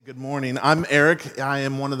Good morning. I'm Eric. I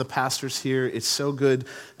am one of the pastors here. It's so good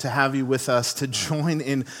to have you with us to join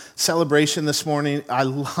in celebration this morning. I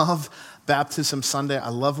love Baptism Sunday. I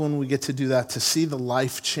love when we get to do that, to see the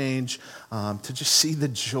life change, to just see the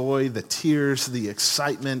joy, the tears, the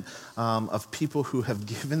excitement of people who have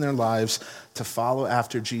given their lives to follow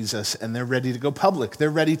after Jesus, and they're ready to go public. They're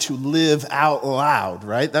ready to live out loud,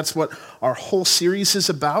 right? That's what our whole series is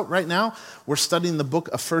about right now. We're studying the book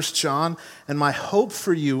of 1 John, and my hope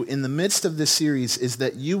for you in the midst of this series is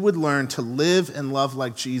that you would learn to live and love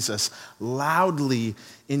like Jesus loudly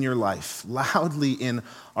in your life, loudly in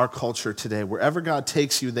our culture today. Wherever God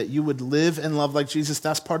takes you, that you would live and love like Jesus.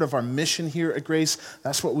 That's part of our mission here at Grace.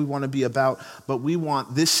 That's what we want to be about. But we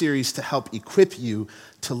want this series to help equip you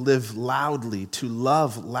to live loudly, to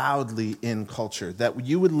love loudly in culture. That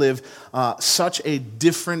you would live such a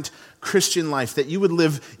different Christian life, that you would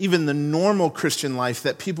live even the normal Christian life,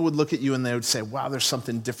 that people would look at you and they would say, wow, there's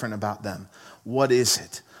something different about them. What is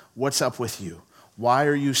it? What's up with you? Why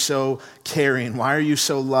are you so caring? Why are you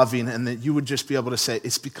so loving? And that you would just be able to say,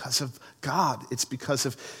 it's because of God. It's because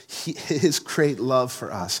of his great love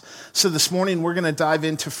for us. So this morning, we're going to dive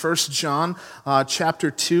into 1 John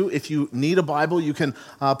chapter 2. If you need a Bible, you can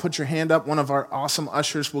put your hand up. One of our awesome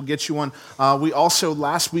ushers will get you one. We also,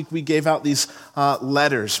 last week, we gave out these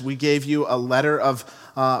letters. We gave you a letter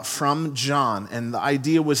from John. And the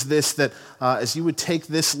idea was this, that as you would take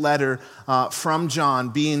this letter from John,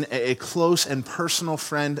 being a close and personal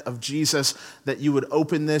friend of Jesus, that you would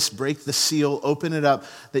open this, break the seal, open it up,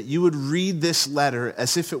 that you would read this letter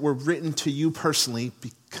as if it were written to you personally,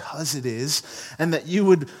 because it is, and that you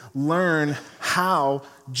would learn how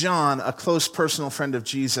John, a close personal friend of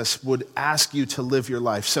Jesus, would ask you to live your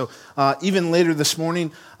life. So even later this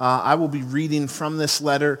morning, I will be reading from this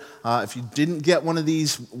letter. If you didn't get one of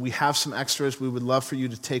these, we have some extras. We would love for you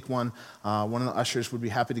to take one. One of the ushers would be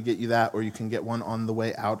happy to get you that, or you can get one on the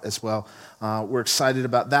way out as well. We're excited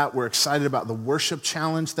about that. We're excited about the worship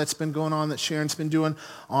challenge that's been going on, that Sharon's been doing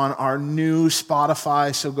on our new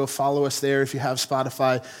Spotify. So go follow us there if you have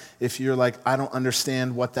Spotify. If you're like, I don't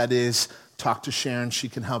understand what that is, talk to Sharon. She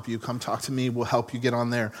can help you. Come talk to me. We'll help you get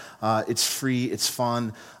on there. It's free. It's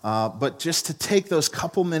fun. But just to take those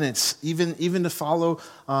couple minutes, even to follow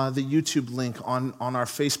the YouTube link on our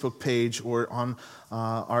Facebook page or on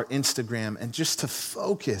our Instagram, and just to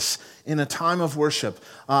focus in a time of worship.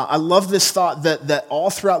 I love this thought that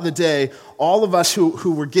all throughout the day, all of us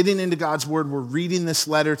who were getting into God's Word were reading this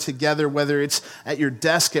letter together, whether it's at your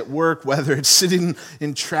desk at work, whether it's sitting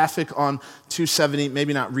in traffic on 270,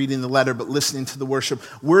 maybe not reading the letter, but listening to the worship.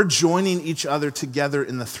 We're joining each other together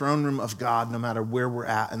in the throne room of God, no matter where we're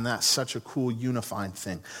at, and that's such a cool unifying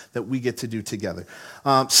thing that we get to do together.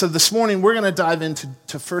 So this morning, we're going to dive into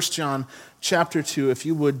 1 John chapter 2. If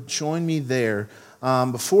you would join me there.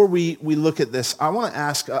 Before we look at this, I want to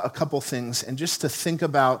ask a couple things, and just to think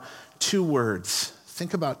about two words.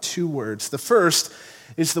 Think about two words. The first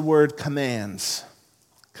is the word commands.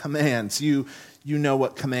 Commands. You know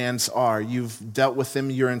what commands are. You've dealt with them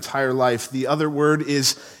your entire life. The other word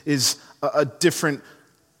is a different,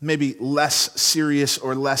 maybe less serious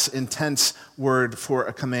or less intense word for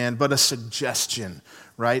a command, but a suggestion,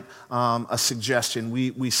 right? A suggestion.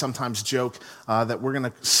 We sometimes joke that we're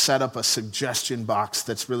going to set up a suggestion box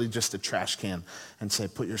that's really just a trash can and say,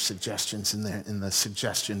 put your suggestions in there in the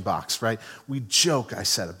suggestion box, right? We joke, I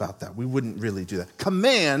said, about that. We wouldn't really do that.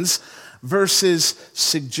 Commands versus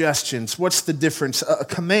suggestions. What's the difference? A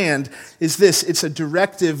command is this. It's a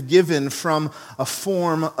directive given from a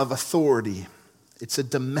form of authority. It's a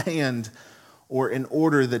demand or an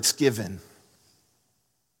order that's given.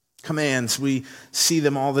 Commands, we see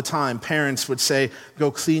them all the time. Parents would say,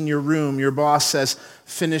 go clean your room. Your boss says,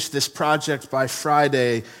 finish this project by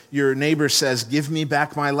Friday. Your neighbor says, give me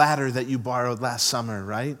back my ladder that you borrowed last summer,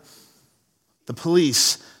 right? The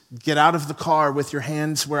police, get out of the car with your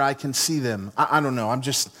hands where I can see them. I don't know, I'm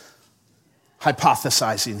just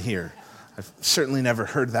hypothesizing here. I've certainly never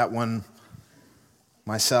heard that one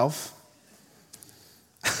myself.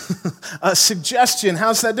 A suggestion,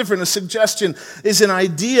 how's that different? A suggestion is an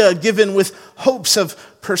idea given with hopes of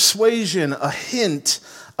persuasion, a hint,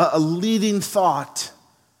 a leading thought.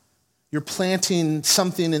 You're planting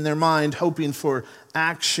something in their mind, hoping for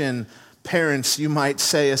action. Parents, you might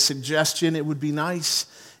say a suggestion, it would be nice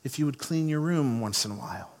if you would clean your room once in a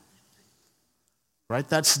while. Right?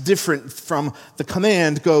 That's different from the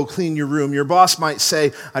command, go clean your room. Your boss might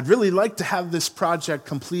say, I'd really like to have this project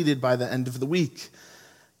completed by the end of the week.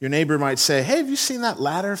 Your neighbor might say, hey, have you seen that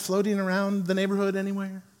ladder floating around the neighborhood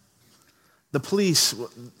anywhere? The police,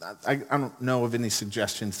 I don't know of any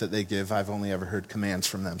suggestions that they give. I've only ever heard commands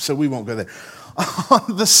from them, so we won't go there.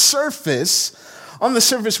 On the surface,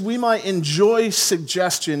 we might enjoy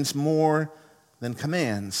suggestions more than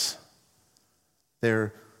commands.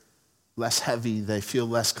 They're less heavy, they feel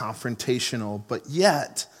less confrontational, but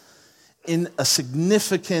yet, in a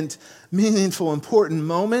significant, meaningful, important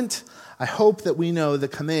moment, I hope that we know the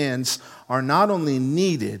commands are not only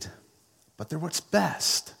needed, but they're what's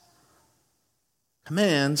best.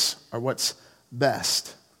 Commands are what's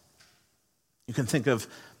best. You can think of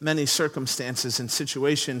many circumstances and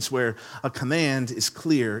situations where a command is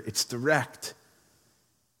clear, it's direct,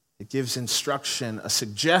 it gives instruction. A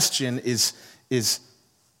suggestion is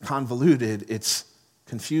convoluted, it's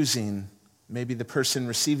confusing. Maybe the person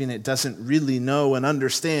receiving it doesn't really know and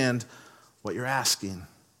understand what you're asking,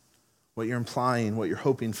 what you're implying, what you're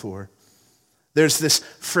hoping for. There's this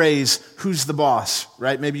phrase, who's the boss,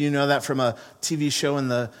 right? Maybe you know that from a TV show in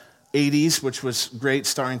the 80s, which was great,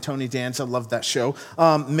 starring Tony Danza. Loved that show.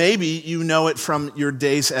 Maybe you know it from your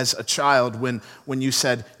days as a child when you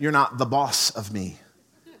said, you're not the boss of me.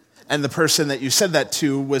 And the person that you said that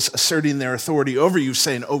to was asserting their authority over you,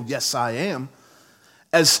 saying, oh, yes, I am.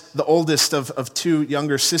 As the oldest of two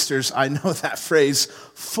younger sisters, I know that phrase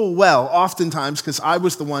full well, oftentimes because I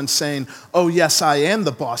was the one saying, oh, yes, I am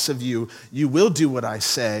the boss of you. You will do what I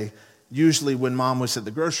say, usually when mom was at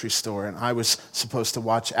the grocery store and I was supposed to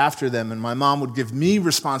watch after them. And my mom would give me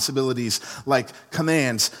responsibilities like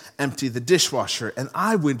commands, empty the dishwasher. And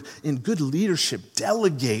I would, in good leadership,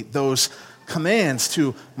 delegate those commands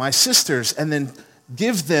to my sisters and then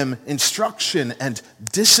give them instruction and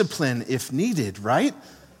discipline if needed, right?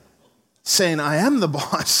 Saying, I am the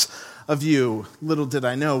boss of you. Little did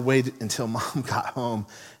I know, wait until mom got home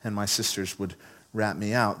and my sisters would rat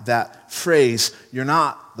me out. That phrase, you're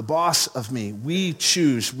not the boss of me. We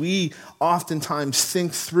choose, we oftentimes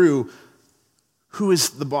think through who is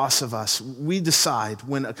the boss of us. We decide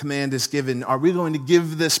when a command is given, are we going to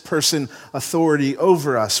give this person authority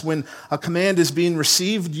over us? When a command is being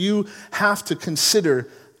received, you have to consider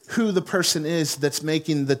who the person is that's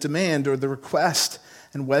making the demand or the request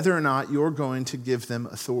and whether or not you're going to give them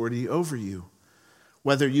authority over you.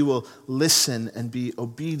 Whether you will listen and be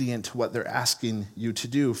obedient to what they're asking you to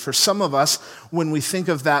do. For some of us, when we think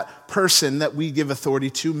of that person that we give authority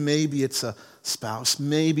to, maybe it's a spouse,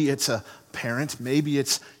 maybe it's a parent, maybe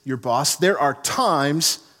it's your boss. There are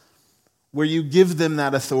times where you give them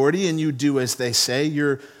that authority and you do as they say.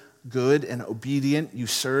 You're good and obedient, you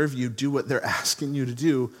serve, you do what they're asking you to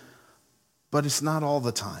do, but it's not all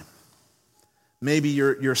the time. Maybe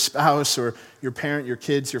your spouse or your parent, your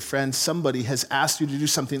kids, your friends, somebody has asked you to do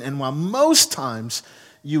something, and while most times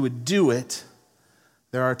you would do it,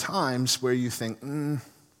 there are times where you think,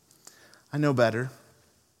 I know better.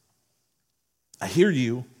 I hear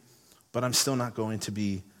you, but I'm still not going to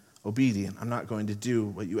be obedient. I'm not going to do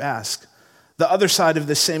what you ask. The other side of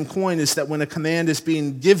the same coin is that when a command is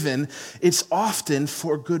being given, it's often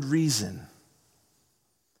for good reason.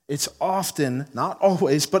 It's often, not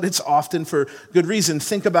always, but it's often for good reason.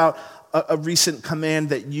 Think about a recent command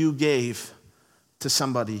that you gave to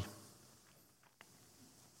somebody.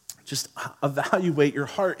 Just evaluate your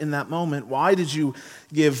heart in that moment. Why did you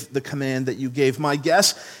give the command that you gave? My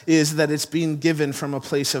guess is that it's being given from a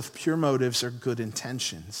place of pure motives or good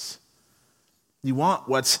intentions. You want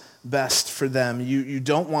what's best for them. You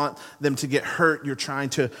don't want them to get hurt. You're trying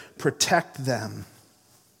to protect them.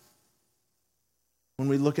 When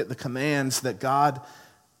we look at the commands that God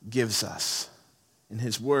gives us in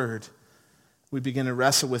His Word, we begin to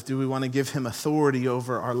wrestle with, do we want to give Him authority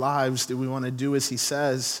over our lives? Do we want to do as He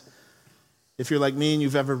says? If you're like me and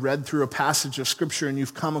you've ever read through a passage of Scripture and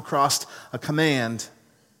you've come across a command,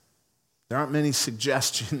 there aren't many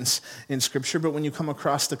suggestions in Scripture, but when you come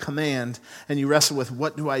across the command and you wrestle with,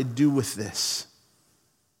 what do I do with this?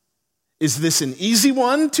 Is this an easy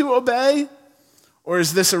one to obey? Or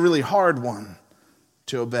is this a really hard one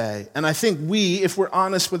to obey? And I think we, if we're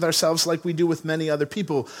honest with ourselves like we do with many other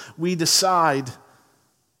people, we decide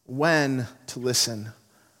when to listen,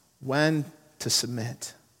 when to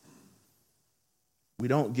submit. We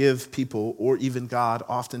don't give people, or even God,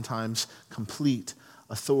 oftentimes complete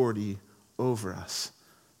authority over us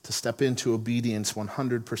to step into obedience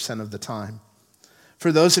 100% of the time.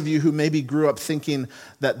 For those of you who maybe grew up thinking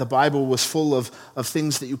that the Bible was full of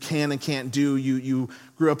things that you can and can't do, you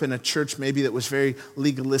grew up in a church maybe that was very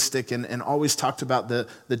legalistic and always talked about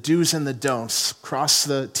the do's and the don'ts, cross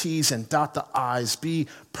the T's and dot the I's, be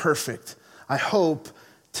perfect. I hope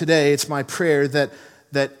today, it's my prayer that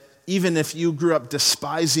even if you grew up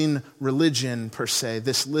despising religion per se,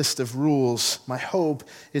 this list of rules, my hope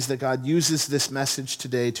is that God uses this message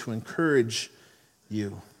today to encourage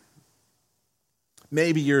you.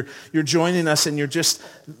 Maybe you're joining us and you're just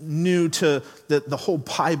new to the whole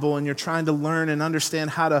Bible and you're trying to learn and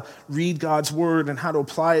understand how to read God's word and how to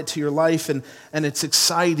apply it to your life, and it's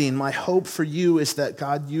exciting. My hope for you is that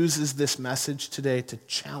God uses this message today to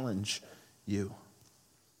challenge you.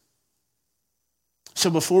 So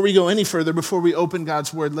before we go any further, before we open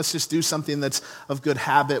God's word, let's just do something that's of good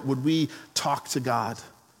habit. Would we talk to God?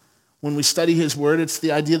 When we study his word, it's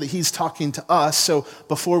the idea that he's talking to us. So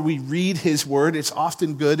before we read his word, it's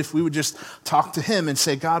often good if we would just talk to him and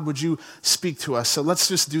say, God, would you speak to us? So let's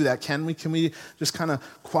just do that, can we? Can we just kind of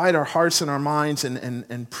quiet our hearts and our minds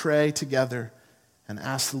and pray together and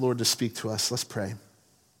ask the Lord to speak to us? Let's pray.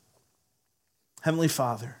 Heavenly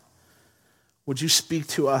Father, would you speak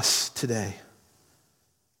to us today,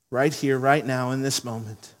 right here, right now, in this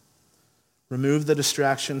moment? Remove the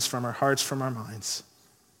distractions from our hearts, from our minds.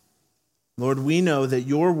 Lord, we know that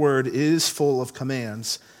your word is full of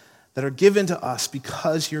commands that are given to us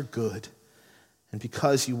because you're good and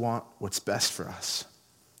because you want what's best for us.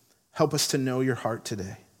 Help us to know your heart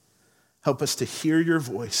today. Help us to hear your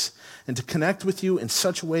voice and to connect with you in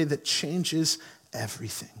such a way that changes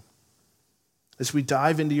everything. As we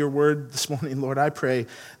dive into your word this morning, Lord, I pray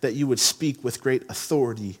that you would speak with great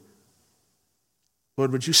authority.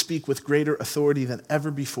 Lord, would you speak with greater authority than ever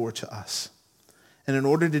before to us? And in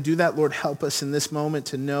order to do that, Lord, help us in this moment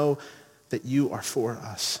to know that you are for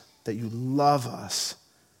us, that you love us.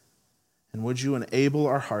 And would you enable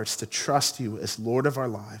our hearts to trust you as Lord of our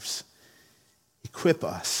lives? Equip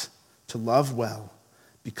us to love well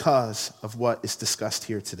because of what is discussed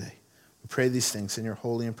here today. We pray these things in your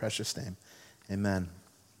holy and precious name. Amen.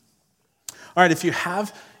 All right, if you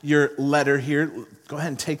have your letter here, go ahead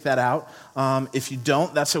and take that out. If you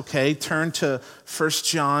don't, that's okay. Turn to 1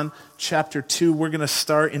 John chapter 2. We're going to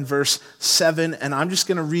start in verse 7, and I'm just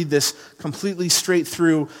going to read this completely straight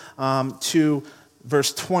through to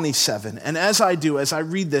verse 27. And as I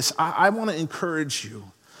read this, I want to encourage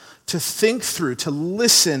you to think through, to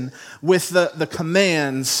listen with the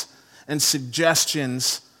commands and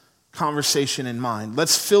suggestions conversation in mind.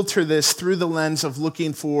 Let's filter this through the lens of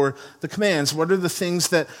looking for the commands. What are the things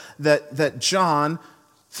that John,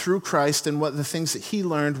 through Christ, and what the things that he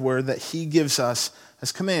learned were that he gives us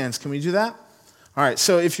as commands? Can we do that? All right,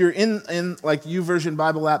 so if you're in like YouVersion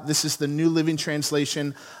Bible app, this is the New Living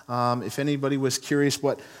Translation. If anybody was curious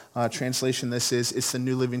what translation this is, it's the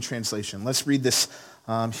New Living Translation. Let's read this.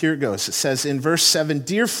 Here it goes. It says in verse 7,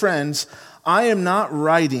 "Dear friends, I am not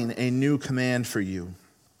writing a new command for you.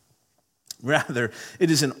 Rather, it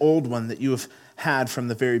is an old one that you have had from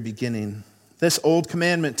the very beginning. This old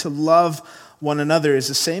commandment to love one another is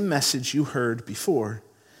the same message you heard before.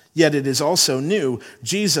 Yet it is also new.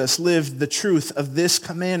 Jesus lived the truth of this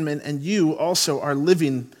commandment, and you also are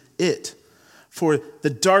living it. For the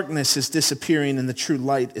darkness is disappearing and the true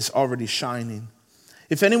light is already shining.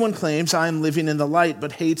 If anyone claims, I am living in the light,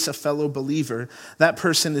 but hates a fellow believer, that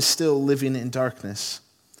person is still living in darkness.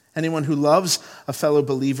 Anyone who loves a fellow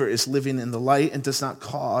believer is living in the light and does not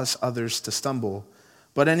cause others to stumble.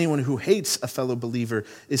 But anyone who hates a fellow believer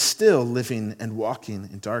is still living and walking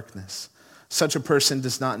in darkness. Such a person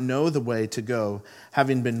does not know the way to go,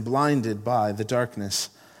 having been blinded by the darkness.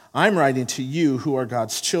 I'm writing to you who are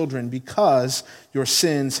God's children because your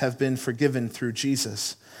sins have been forgiven through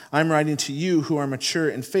Jesus. I'm writing to you who are mature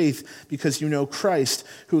in faith because you know Christ,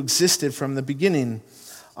 who existed from the beginning.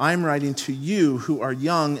 I'm writing to you who are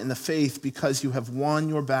young in the faith because you have won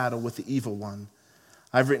your battle with the evil one.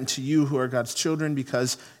 I've written to you who are God's children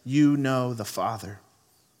because you know the Father.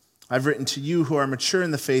 I've written to you who are mature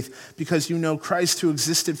in the faith because you know Christ, who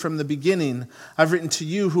existed from the beginning. I've written to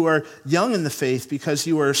you who are young in the faith because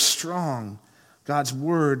you are strong. God's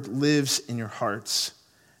word lives in your hearts,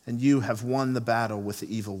 and you have won the battle with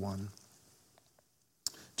the evil one.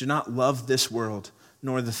 Do not love this world,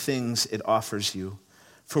 nor the things it offers you.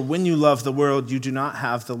 For when you love the world, you do not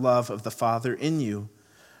have the love of the Father in you.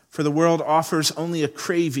 For the world offers only a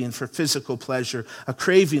craving for physical pleasure, a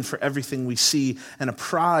craving for everything we see, and a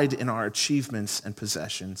pride in our achievements and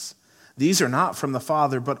possessions. These are not from the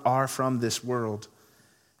Father, but are from this world.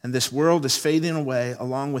 And this world is fading away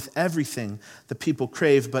along with everything the people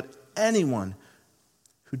crave, but anyone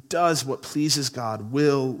who does what pleases God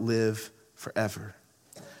will live forever.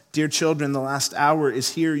 Dear children, the last hour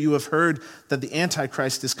is here. You have heard that the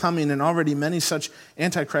Antichrist is coming, and already many such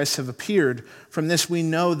Antichrists have appeared. From this we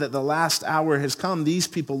know that the last hour has come. These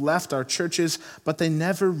people left our churches, but they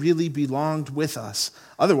never really belonged with us.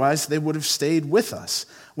 Otherwise, they would have stayed with us.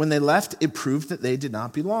 When they left, it proved that they did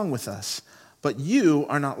not belong with us. But you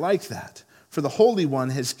are not like that, for the Holy One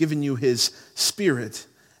has given you his Spirit,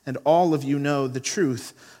 and all of you know the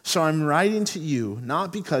truth. So I'm writing to you,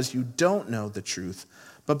 not because you don't know the truth,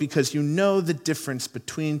 but because you know the difference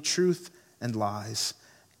between truth and lies.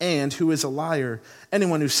 And who is a liar?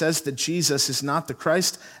 Anyone who says that Jesus is not the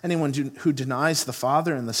Christ, anyone who denies the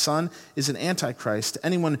Father and the Son is an Antichrist.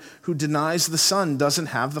 Anyone who denies the Son doesn't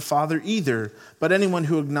have the Father either, but anyone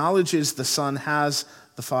who acknowledges the Son has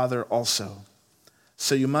the Father also.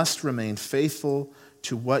 So you must remain faithful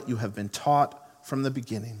to what you have been taught from the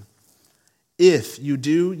beginning. If you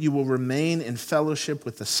do, you will remain in fellowship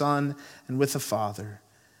with the Son and with the Father.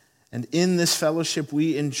 And in this fellowship,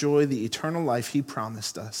 we enjoy the eternal life he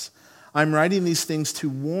promised us. I'm writing these things to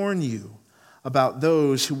warn you about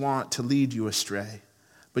those who want to lead you astray.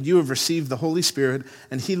 But you have received the Holy Spirit,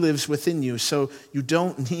 and he lives within you, so you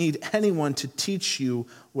don't need anyone to teach you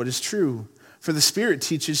what is true. For the Spirit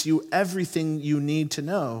teaches you everything you need to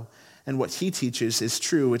know, and what he teaches is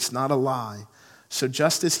true. It's not a lie. So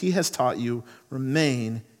just as he has taught you,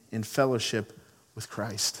 remain in fellowship with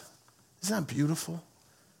Christ. Isn't that beautiful?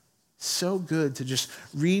 So good to just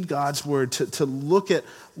read God's word, to look at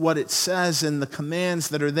what it says and the commands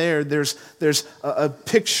that are there. There's a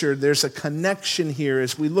picture, there's a connection here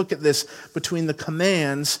as we look at this between the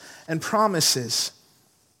commands and promises.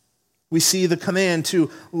 We see the command to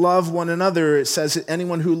love one another. It says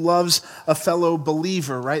anyone who loves a fellow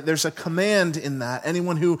believer, right? There's a command in that.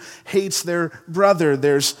 Anyone who hates their brother,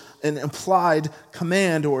 there's an implied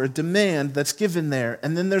command or a demand that's given there.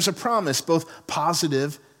 And then there's a promise, both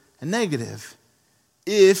positive and negative.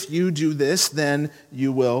 If you do this, then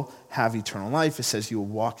you will have eternal life. It says you will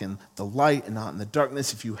walk in the light and not in the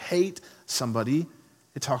darkness. If you hate somebody,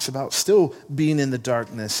 it talks about still being in the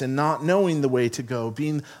darkness and not knowing the way to go,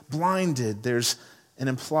 being blinded. There's an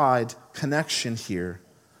implied connection here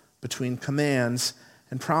between commands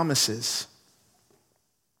and promises.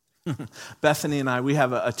 Bethany and I, we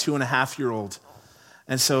have a 2.5-year-old.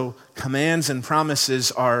 And so commands and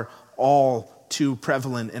promises are all too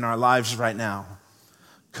prevalent in our lives right now.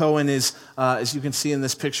 Cohen is, as you can see in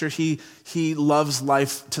this picture, he loves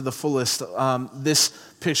life to the fullest. This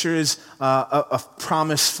picture is a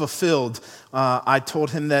promise fulfilled. I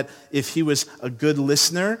told him that if he was a good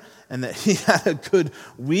listener and that he had a good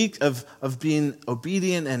week of being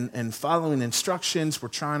obedient and following instructions, we're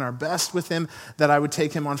trying our best with him, that I would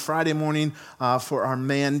take him on Friday morning for our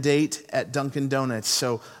man date at Dunkin' Donuts.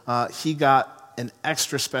 So he got an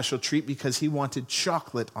extra special treat because he wanted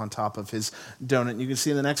chocolate on top of his donut. You can see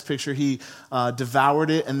in the next picture, he devoured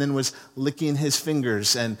it and then was licking his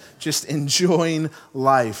fingers and just enjoying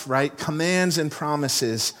life, right? Commands and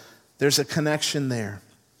promises, there's a connection there.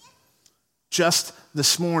 Just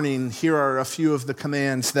this morning, here are a few of the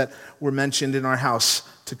commands that were mentioned in our house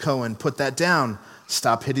to Cohen. Put that down.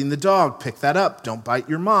 Stop hitting the dog. Pick that up. Don't bite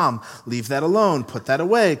your mom. Leave that alone. Put that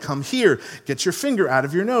away. Come here. Get your finger out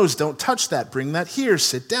of your nose. Don't touch that. Bring that here.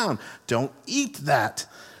 Sit down. Don't eat that.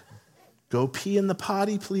 Go pee in the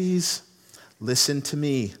potty, please. Listen to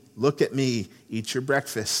me. Look at me. Eat your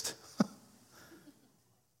breakfast.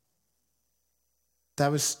 That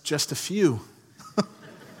was just a few.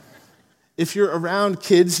 If you're around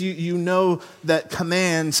kids, you know that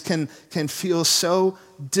commands can feel so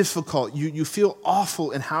difficult. You feel awful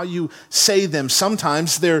in how you say them.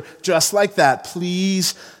 Sometimes they're just like that.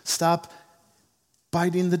 Please stop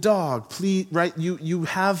biting the dog. Please, right? You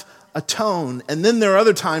have a tone. And then there are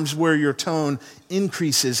other times where your tone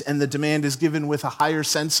increases and the demand is given with a higher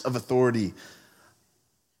sense of authority,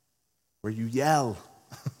 where you yell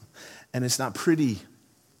and it's not pretty.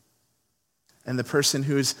 And the person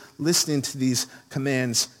who is listening to these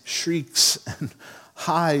commands shrieks and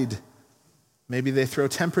hide. Maybe they throw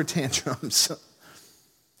temper tantrums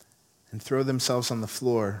and throw themselves on the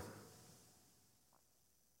floor.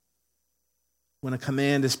 When a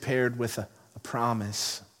command is paired with a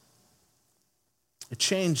promise, it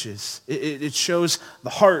changes. It shows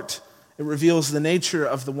the heart. It reveals the nature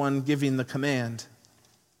of the one giving the command.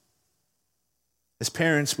 As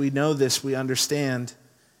parents, we know this, we understand.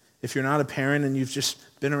 If you're not a parent and you've just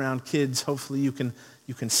been around kids, hopefully you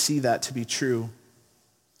can see that to be true.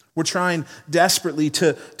 We're trying desperately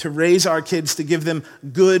to raise our kids, to give them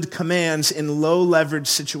good commands in low-leverage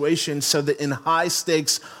situations so that in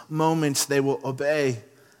high-stakes moments they will obey,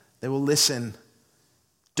 they will listen.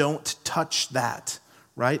 Don't touch that,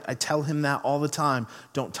 right? I tell him that all the time.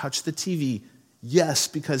 Don't touch the TV. Yes,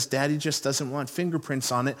 because daddy just doesn't want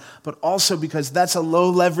fingerprints on it, but also because that's a low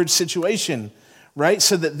leverage situation, right?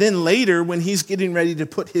 So that then later when he's getting ready to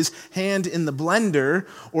put his hand in the blender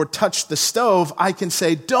or touch the stove, I can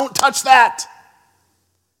say, don't touch that.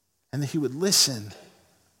 And that he would listen,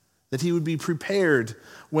 that he would be prepared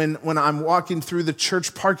when I'm walking through the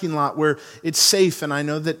church parking lot where it's safe and I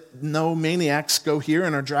know that no maniacs go here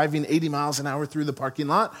and are driving 80 miles an hour through the parking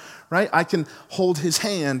lot, right? I can hold his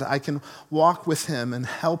hand. I can walk with him and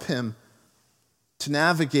help him to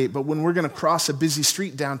navigate. But when we're going to cross a busy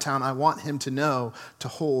street downtown, I want him to know to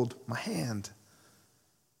hold my hand.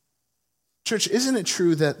 Church, isn't it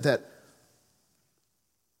true that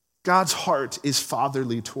God's heart is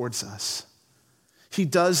fatherly towards us? He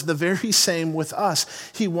does the very same with us.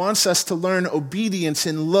 He wants us to learn obedience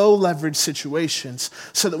in low leverage situations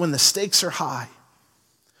so that when the stakes are high,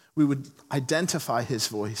 we would identify his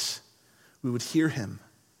voice. We would hear him.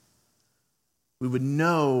 We would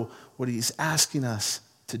know what he's asking us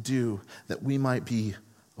to do, that we might be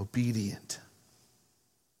obedient.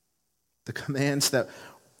 The commands that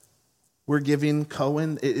we're giving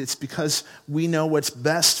Cohen, it's because we know what's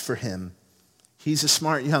best for him. He's a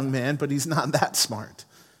smart young man, but he's not that smart.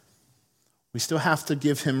 We still have to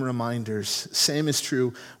give him reminders. Same is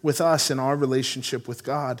true with us in our relationship with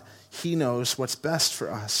God. He knows what's best for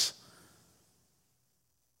us.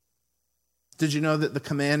 Did you know that the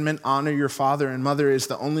commandment, honor your father and mother, is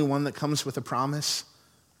the only one that comes with a promise?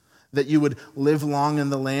 That you would live long in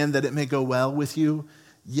the land, that it may go well with you?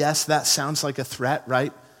 Yes, that sounds like a threat,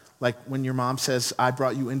 right? Like when your mom says, I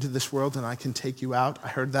brought you into this world and I can take you out. I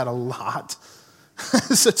heard that a lot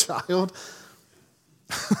as a child.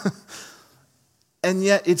 And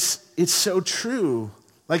yet it's so true.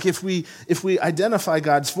 Like if we identify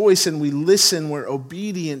God's voice and we listen, we're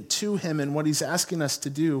obedient to him and what he's asking us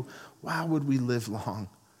to do, wow, would we live long?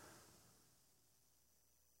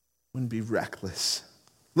 Wouldn't be reckless.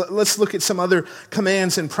 Let's look at some other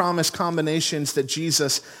commands and promise combinations that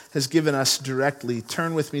Jesus has given us directly.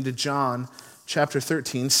 Turn with me to John chapter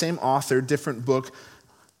 13, same author, different book.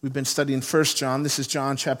 We've been studying 1 John. This is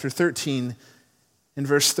John chapter 13. In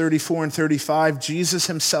verse 34 and 35, Jesus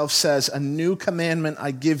himself says, a new commandment I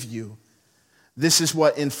give you. This is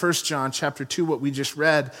what in 1 John chapter 2, what we just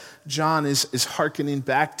read, John is hearkening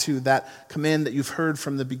back to that command that you've heard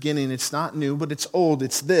from the beginning. It's not new, but it's old.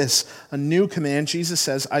 It's this, a new command. Jesus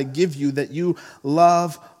says, I give you that you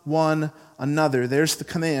love one another. There's the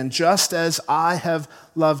command. Just as I have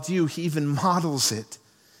loved you, he even models it.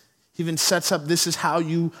 He even sets up, this is how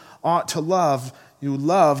you ought to love. You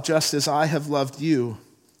love just as I have loved you.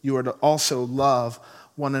 You are to also love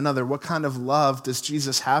one another. What kind of love does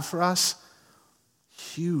Jesus have for us?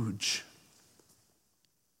 Huge.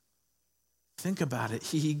 Think about it.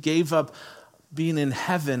 He gave up being in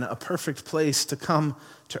heaven, a perfect place, to come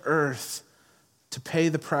to earth, to pay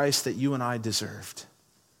the price that you and I deserved,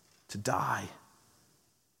 to die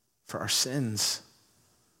for our sins.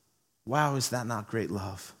 Wow, is that not great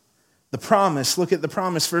love? The promise, look at the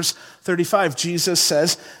promise, verse 35. Jesus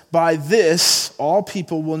says, by this, all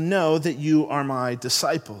people will know that you are my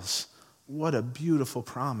disciples. What a beautiful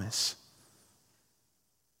promise.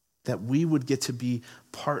 That we would get to be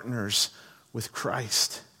partners with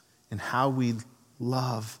Christ in how we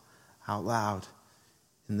love out loud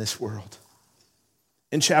in this world.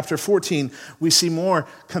 In chapter 14, we see more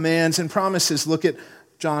commands and promises. Look at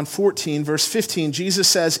John 14, verse 15. Jesus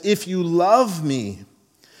says, if you love me,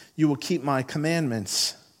 you will keep my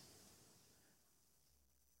commandments.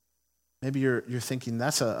 Maybe you're thinking,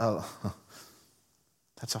 that's a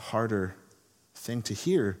harder thing to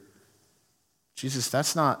hear. Jesus,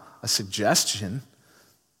 that's not a suggestion.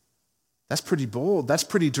 That's pretty bold. That's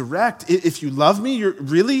pretty direct. If you love me, you're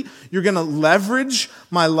going to leverage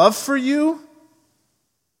my love for you?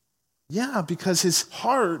 Yeah, because his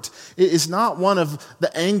heart is not one of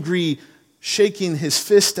the angry, shaking his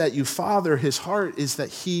fist at you, Father. His heart is that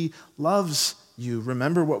he loves you.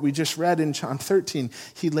 Remember what we just read in John 13.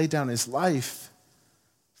 He laid down his life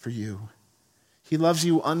for you. He loves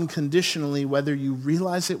you unconditionally, whether you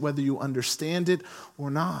realize it, whether you understand it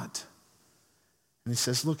or not. And he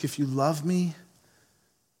says, look, if you love me,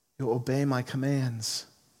 you'll obey my commands.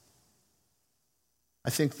 I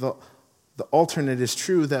think the alternate is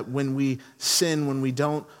true, that when we sin, when we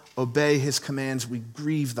don't obey his commands, we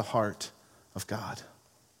grieve the heart of God.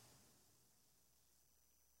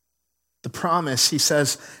 The promise, he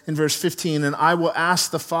says in verse 15, and I will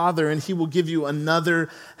ask the Father, and he will give you another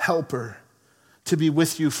helper to be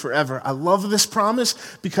with you forever. I love this promise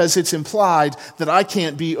because it's implied that I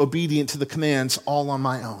can't be obedient to the commands all on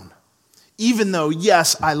my own. Even though,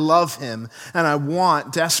 yes, I love him and I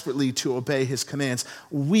want desperately to obey his commands,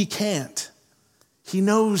 we can't. He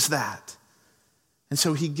knows that. And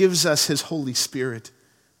so he gives us his Holy Spirit,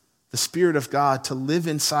 the Spirit of God, to live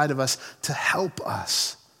inside of us, to help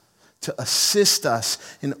us, to assist us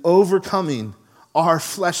in overcoming our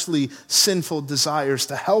fleshly, sinful desires,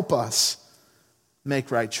 to help us make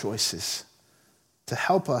right choices, to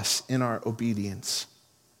help us in our obedience.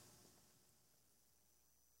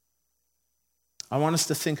 I want us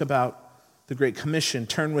to think about the Great Commission.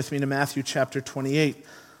 Turn with me to Matthew chapter 28.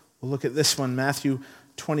 We'll look at this one, Matthew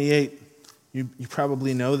 28. You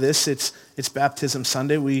probably know this. It's Baptism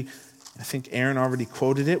Sunday. I think Aaron already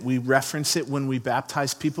quoted it. We reference it when we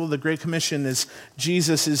baptize people. The Great Commission is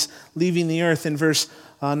Jesus is leaving the earth. In verse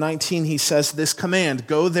 19, he says this command,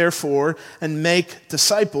 "Go therefore and make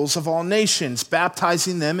disciples of all nations,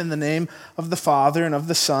 baptizing them in the name of the Father and of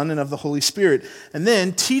the Son and of the Holy Spirit." And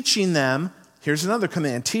then teaching them, here's another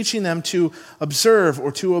command, teaching them to observe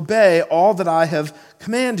or to obey all that I have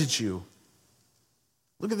commanded you.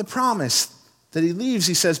 Look at the promise that he leaves.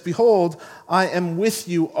 He says, "Behold, I am with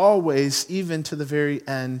you always, even to the very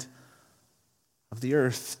end of the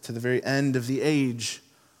earth, to the very end of the age."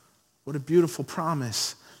 What a beautiful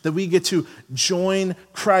promise, that we get to join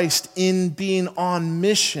Christ in being on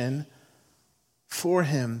mission for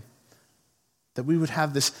him, that we would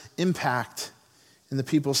have this impact in the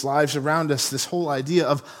people's lives around us, this whole idea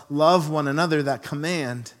of love one another, that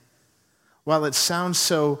command. While it sounds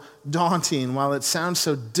so daunting, while it sounds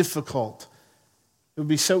so difficult, it would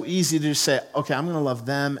be so easy to just say, okay, I'm going to love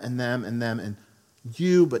them and them and them and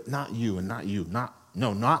you, but not you and not you.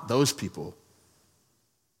 Not those people.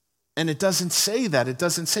 And it doesn't say that. It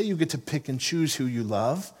doesn't say you get to pick and choose who you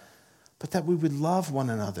love, but that we would love one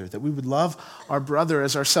another, that we would love our brother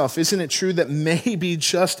as ourselves. Isn't it true that maybe,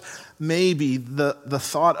 just maybe, the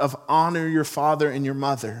thought of honor your father and your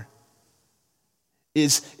mother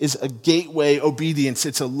is a gateway obedience.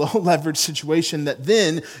 It's a low-leverage situation that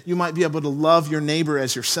then you might be able to love your neighbor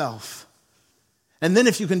as yourself. And then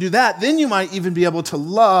if you can do that, then you might even be able to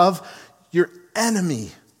love your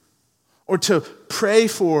enemy or to pray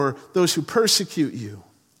for those who persecute you.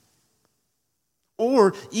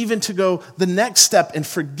 Or even to go the next step and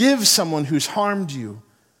forgive someone who's harmed you,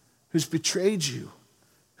 who's betrayed you,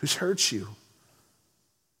 who's hurt you.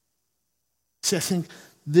 See, I think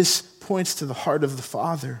this points to the heart of the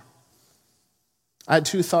Father. I had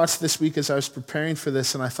two thoughts this week as I was preparing for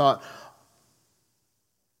this, and I thought,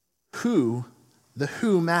 the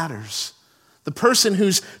who matters. The person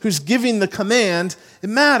who's giving the command, it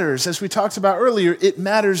matters. As we talked about earlier, it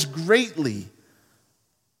matters greatly.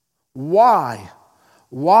 Why?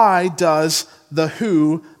 Why does the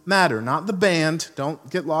who matter? Not the band. Don't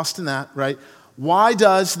get lost in that, right? Why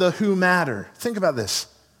does the who matter? Think about this.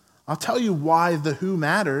 I'll tell you why the who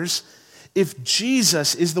matters. If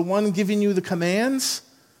Jesus is the one giving you the commands,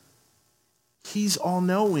 he's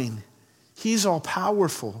all-knowing. He's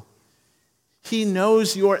all-powerful. He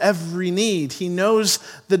knows your every need. He knows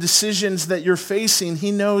the decisions that you're facing.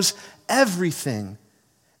 He knows everything.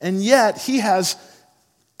 And yet, he has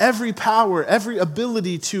every power, every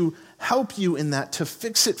ability to help you in that, to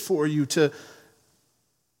fix it for you, to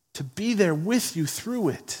be there with you through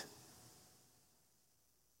it.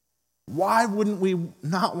 Why wouldn't we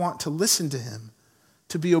not want to listen to him,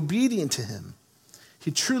 to be obedient to him?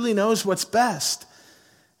 He truly knows what's best.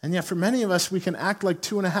 And yet for many of us, we can act like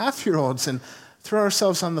 2.5-year-olds and throw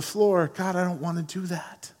ourselves on the floor. God, I don't want to do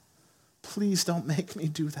that. Please don't make me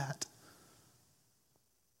do that.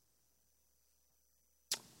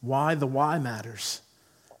 Why the why matters.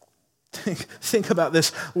 Think about this.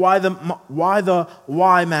 Why the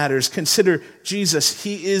why matters. Consider Jesus.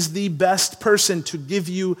 He is the best person to give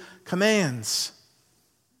you commands.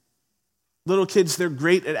 Little kids, they're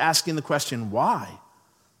great at asking the question, why?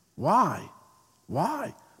 Why?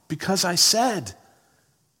 Why? Because I said.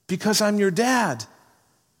 Because I'm your dad.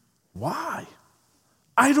 Why?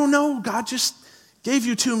 I don't know. God just gave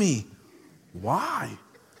you to me. Why?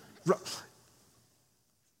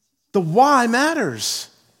 The why matters.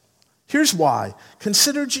 Here's why.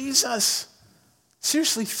 Consider Jesus.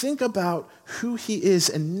 Seriously, think about who he is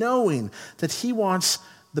and knowing that he wants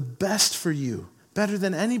the best for you, better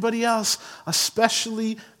than anybody else,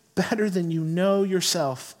 especially better than you know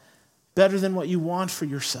yourself, better than what you want for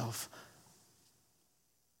yourself.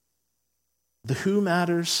 The who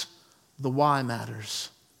matters, the why matters.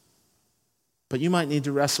 But you might need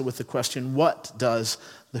to wrestle with the question, what does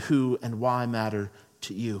the who and why matter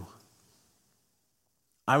to you?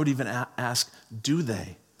 I would even ask, do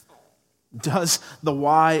they? Does the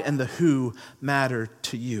why and the who matter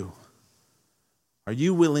to you? Are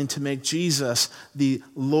you willing to make Jesus the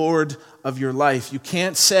Lord of your life? You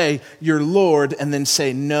can't say you're Lord and then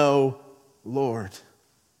say no, Lord.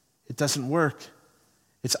 It doesn't work.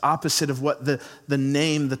 It's opposite of what the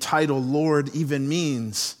name, the title Lord even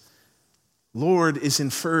means. Lord is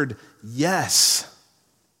inferred, yes,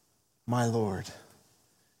 my Lord.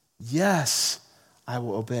 Yes, I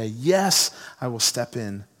will obey. Yes, I will step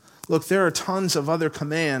in. Look, there are tons of other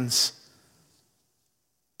commands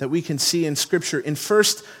that we can see in Scripture. In 1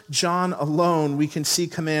 John alone, we can see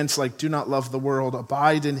commands like do not love the world,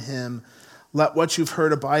 abide in him. Let what you've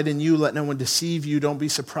heard abide in you. Let no one deceive you. Don't be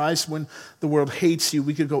surprised when the world hates you.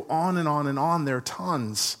 We could go on and on and on. There are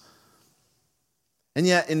tons. And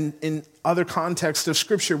yet in other contexts of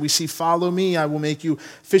Scripture, we see, follow me, I will make you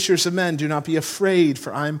fishers of men. Do not be afraid,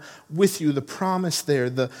 for I'm with you. The promise there,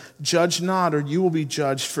 the judge not, or you will be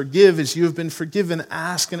judged. Forgive as you have been forgiven.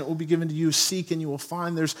 Ask, and it will be given to you. Seek, and you will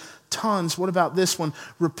find. There's tons. What about this one?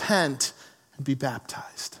 Repent and be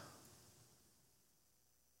baptized.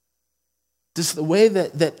 Does the way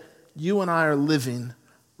that you and I are living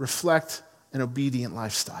reflect an obedient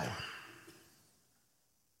lifestyle?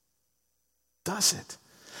 Does it?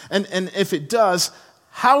 And if it does,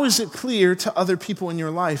 how is it clear to other people in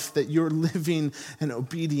your life that you're living an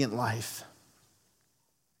obedient life?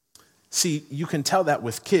 See, you can tell that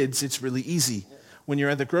with kids. It's really easy. When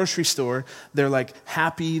you're at the grocery store, they're like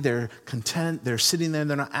happy, they're content, they're sitting there,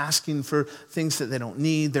 they're not asking for things that they don't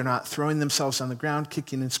need, they're not throwing themselves on the ground,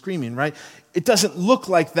 kicking and screaming, right? It doesn't look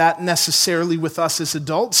like that necessarily with us as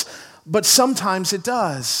adults, but sometimes it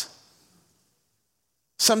does.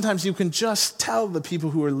 Sometimes you can just tell the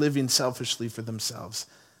people who are living selfishly for themselves.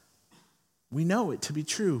 We know it to be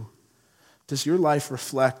true. Does your life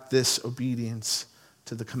reflect this obedience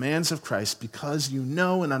to the commands of Christ because you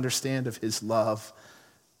know and understand of his love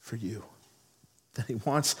for you? That he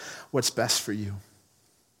wants what's best for you.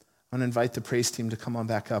 I'm going to invite the praise team to come on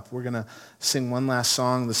back up. We're going to sing one last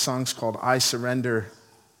song. The song's called I Surrender.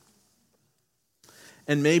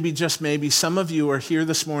 And maybe, just maybe, some of you are here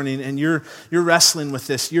this morning and you're wrestling with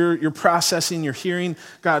this. You're processing, you're hearing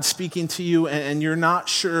God speaking to you, and you're not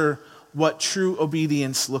sure what true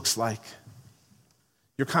obedience looks like.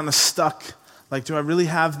 You're kind of stuck. Like, do I really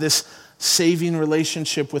have this saving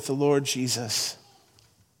relationship with the Lord Jesus?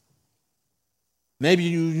 Maybe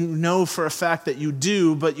you know for a fact that you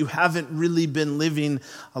do, but you haven't really been living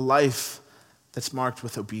a life that's marked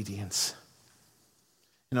with obedience.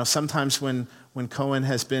 You know, sometimes when Cohen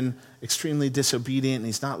has been extremely disobedient and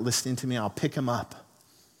he's not listening to me, I'll pick him up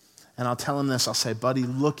and I'll tell him this. I'll say, buddy,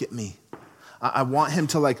 look at me. I want him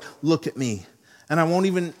to look at me. And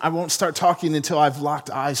I won't start talking until I've locked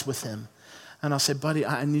eyes with him. And I'll say, buddy,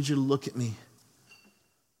 I need you to look at me.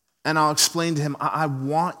 And I'll explain to him, I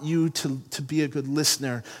want you to be a good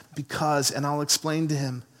listener and I'll explain to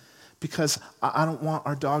him, because I don't want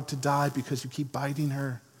our dog to die because you keep biting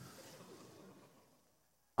her.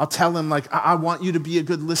 I'll tell him, I want you to be a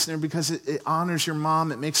good listener because it honors your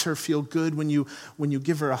mom. It makes her feel good when you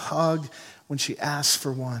give her a hug, when she asks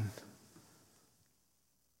for one.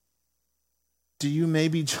 Do you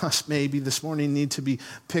maybe, just maybe, this morning need to be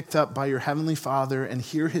picked up by your Heavenly Father and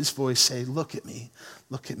hear his voice say, look at me,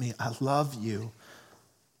 I love you.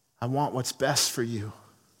 I want what's best for you.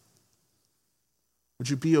 Would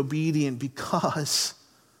you be obedient because,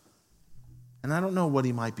 and I don't know what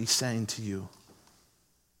he might be saying to you,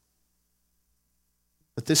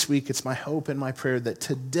 but this week, it's my hope and my prayer that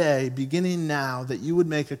today, beginning now, that you would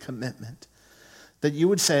make a commitment. That you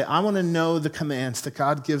would say, I want to know the commands that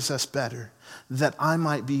God gives us better, that I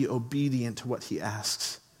might be obedient to what he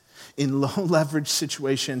asks in low leverage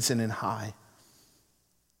situations and in high.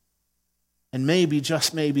 And maybe,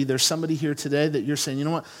 just maybe, there's somebody here today that you're saying, you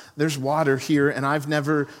know what, there's water here and I've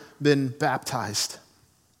never been baptized.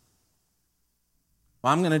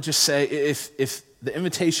 Well, I'm going to just say, if the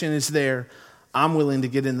invitation is there, I'm willing to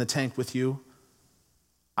get in the tank with you.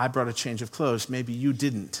 I brought a change of clothes. Maybe you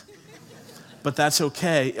didn't. But that's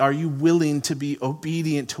okay. Are you willing to be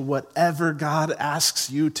obedient to whatever God asks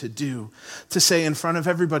you to do? To say in front of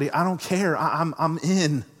everybody, I don't care. I'm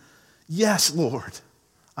in. Yes, Lord,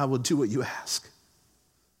 I will do what you ask.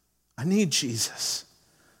 I need Jesus.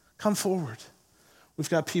 Come forward. We've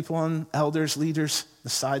got people on, elders, leaders, the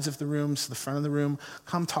sides of the rooms, the front of the room.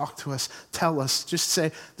 Come talk to us. Tell us. Just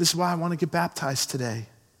say, this is why I want to get baptized today.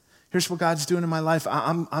 Here's what God's doing in my life.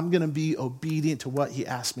 I'm going to be obedient to what he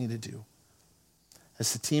asked me to do.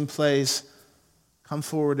 As the team plays, come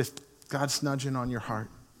forward if God's nudging on your heart.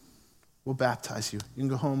 We'll baptize you. You can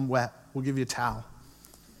go home wet. We'll give you a towel.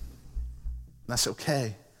 That's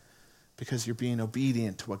okay, because you're being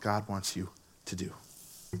obedient to what God wants you to do.